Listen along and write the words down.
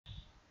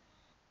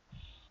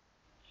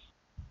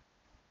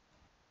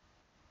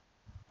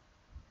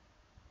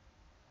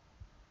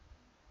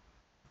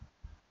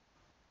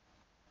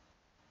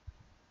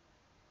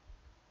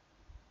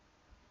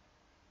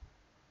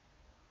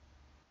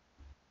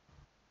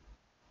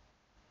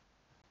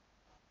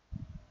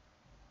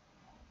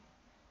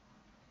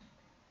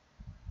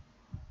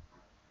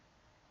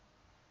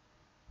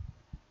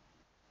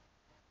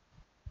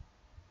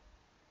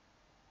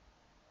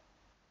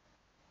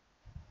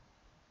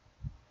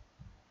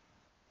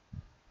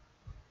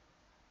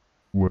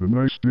What a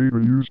nice day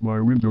to use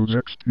my Windows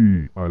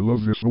XP. I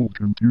love this old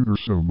computer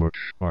so much.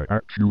 I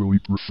actually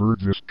preferred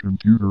this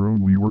computer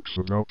only works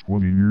about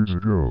 20 years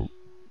ago.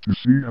 To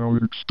see how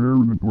it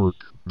experiment work,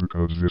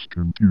 because this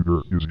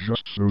computer is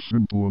just so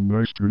simple and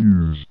nice to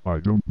use, I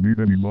don't need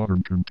any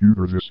modern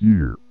computer this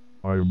year.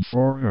 I am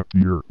far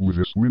happier with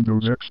this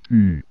Windows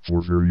XP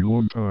for very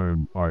long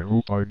time. I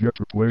hope I get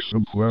to play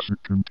some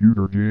classic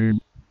computer game.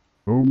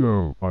 Oh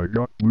no, I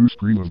got blue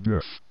screen of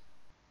death.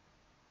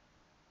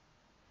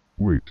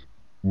 Wait,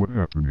 what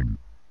happening?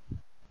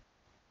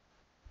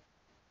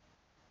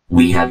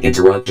 We have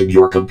interrupted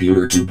your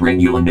computer to bring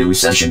you a new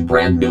session.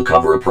 Brand new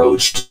cover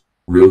approached.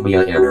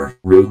 Rumia Error.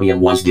 Rumia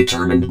was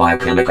determined by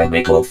Kemika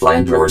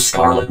Miku Error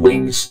Scarlet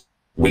Wings.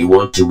 We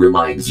want to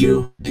remind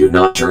you, do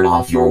not turn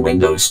off your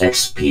Windows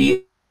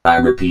XP. I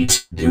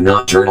repeat, do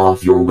not turn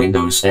off your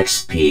Windows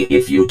XP.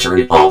 If you turn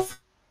it off,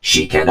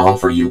 she can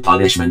offer you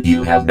punishment.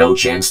 You have no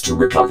chance to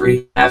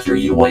recovery, after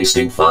you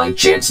wasting 5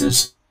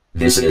 chances.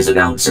 This is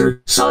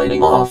announcer,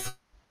 signing off.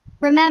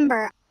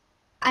 Remember,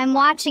 I'm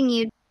watching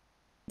you.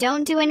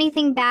 Don't do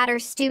anything bad or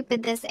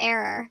stupid this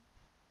error.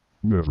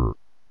 Never.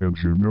 And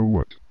you know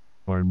what?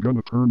 I'm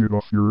gonna turn it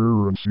off your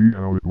error and see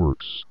how it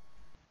works.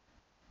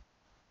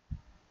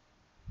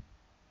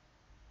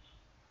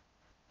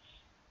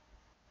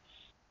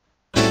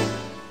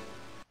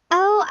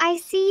 Oh, I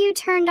see you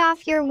turned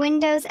off your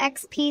Windows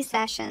XP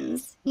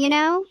sessions. You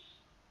know,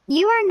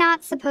 you are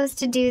not supposed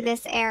to do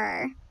this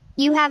error.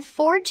 You have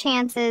 4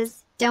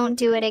 chances, don't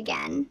do it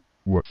again.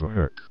 What the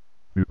heck?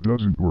 It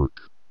doesn't work.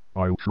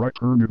 I'll try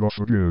turn it off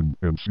again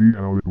and see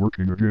how it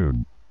working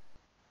again.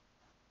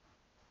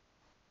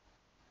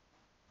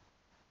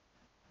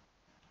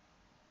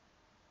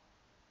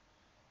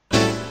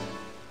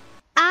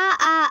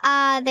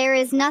 There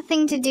is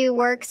nothing to do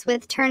works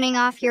with turning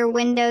off your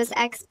Windows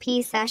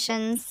XP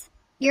sessions.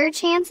 Your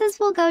chances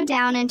will go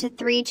down into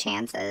 3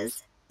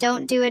 chances.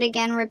 Don't do it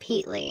again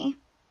repeatedly.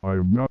 I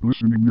am not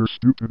listening your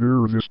stupid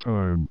error this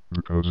time,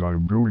 because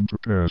I'm going to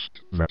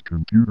test that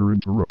computer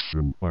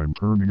interruption. I'm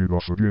turning it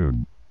off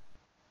again.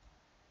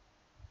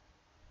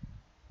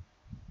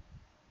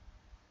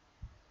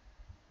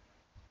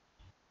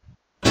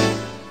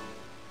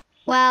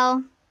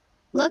 Well,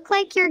 look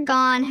like you're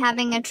gone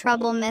having a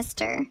trouble,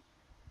 mister.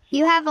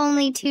 You have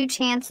only 2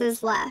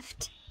 chances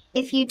left.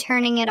 If you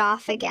turning it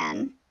off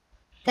again,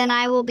 then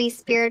I will be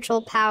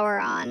spiritual power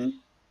on.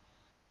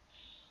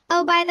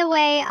 Oh, by the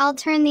way, I'll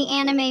turn the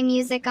anime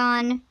music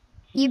on.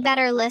 You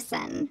better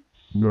listen.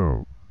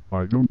 No,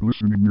 I don't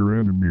listen in your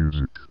anime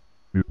music.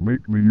 It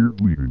make me ear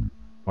bleeding.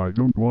 I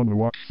don't wanna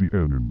watch the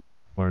anime.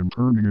 I'm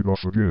turning it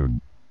off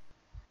again.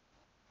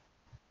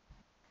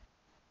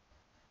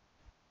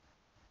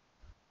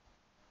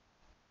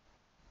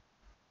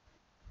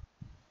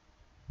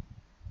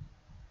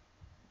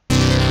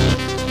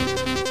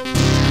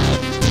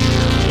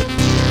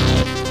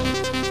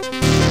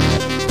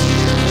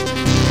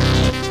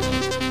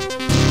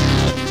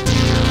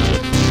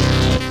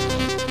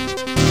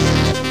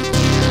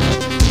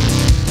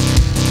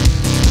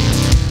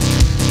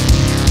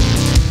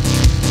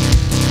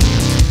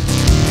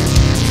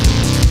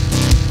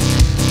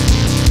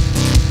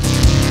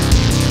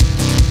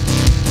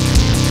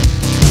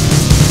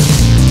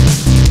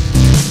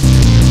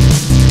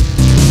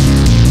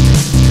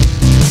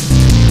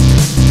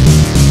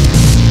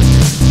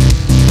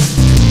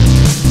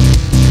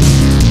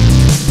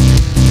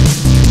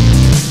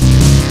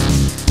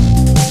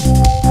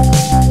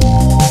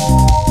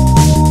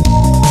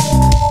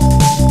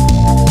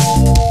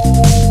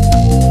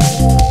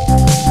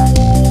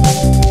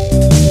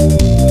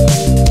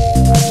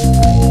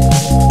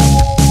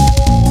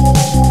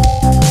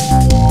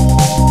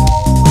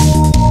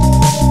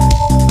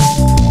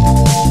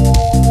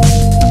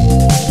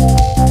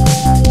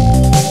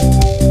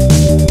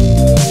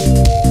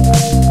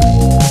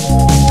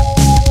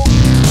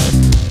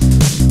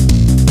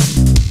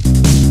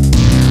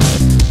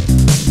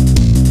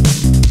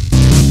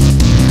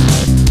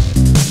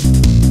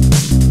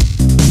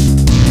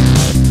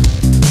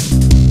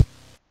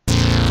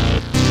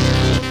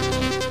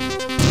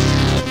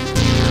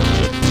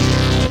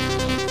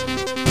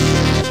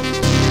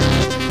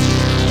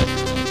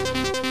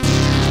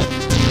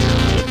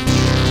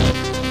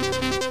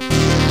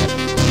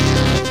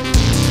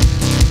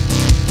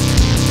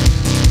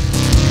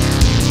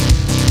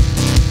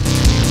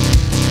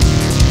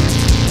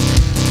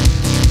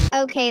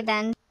 Okay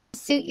then,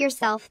 suit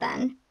yourself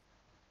then.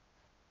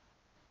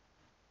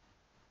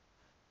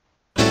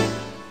 Ha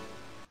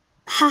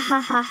ha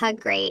ha ha,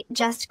 great,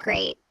 just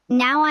great.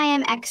 Now I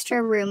am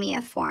extra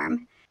Rumia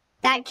form.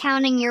 That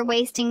counting you're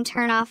wasting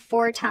turn off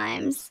 4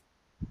 times.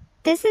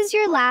 This is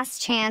your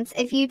last chance.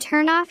 If you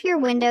turn off your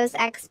Windows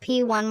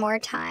XP one more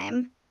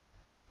time,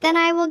 then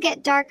I will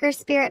get darker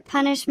spirit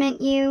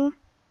punishment you.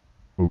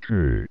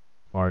 Okay,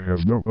 I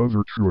have no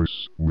other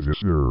choice with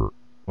this error.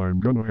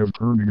 I'm gonna have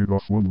turning it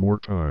off one more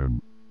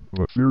time.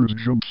 But there is a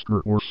jump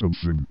scare or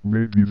something.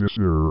 Maybe this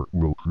error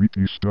will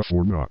creepy stuff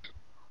or not.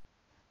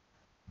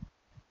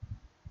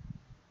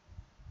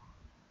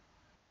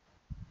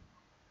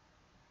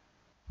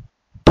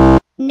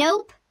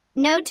 Nope,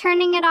 no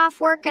turning it off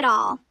work at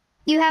all.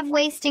 You have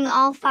wasting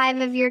all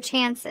 5 of your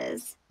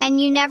chances. And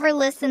you never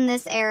listen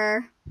this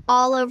error,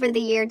 all over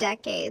the year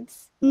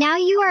decades. Now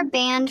you are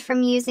banned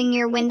from using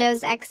your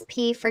Windows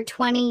XP for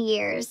 20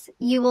 years.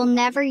 You will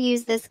never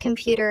use this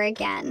computer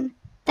again.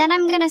 Then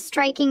I'm gonna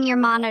striking your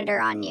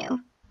monitor on you.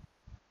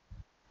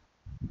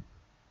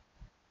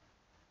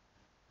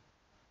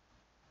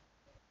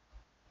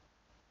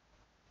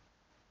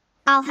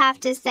 I'll have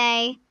to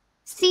say,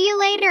 see you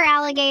later,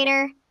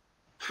 alligator.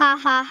 Ha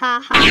ha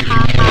ha ha ha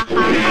ha ha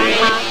ha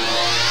ha.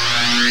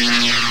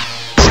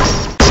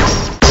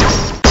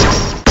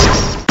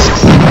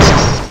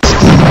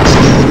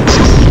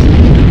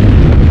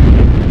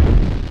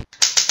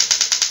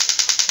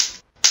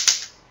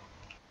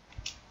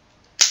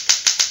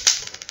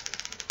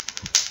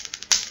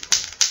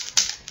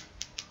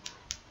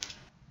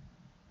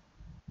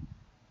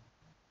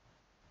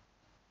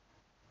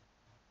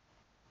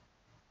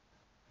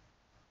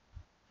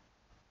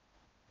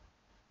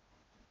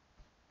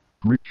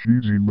 Great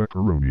cheesy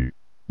macaroni.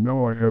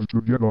 Now I have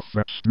to get off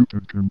that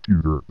stupid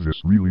computer.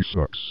 This really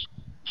sucks.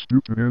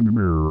 Stupid random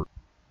error.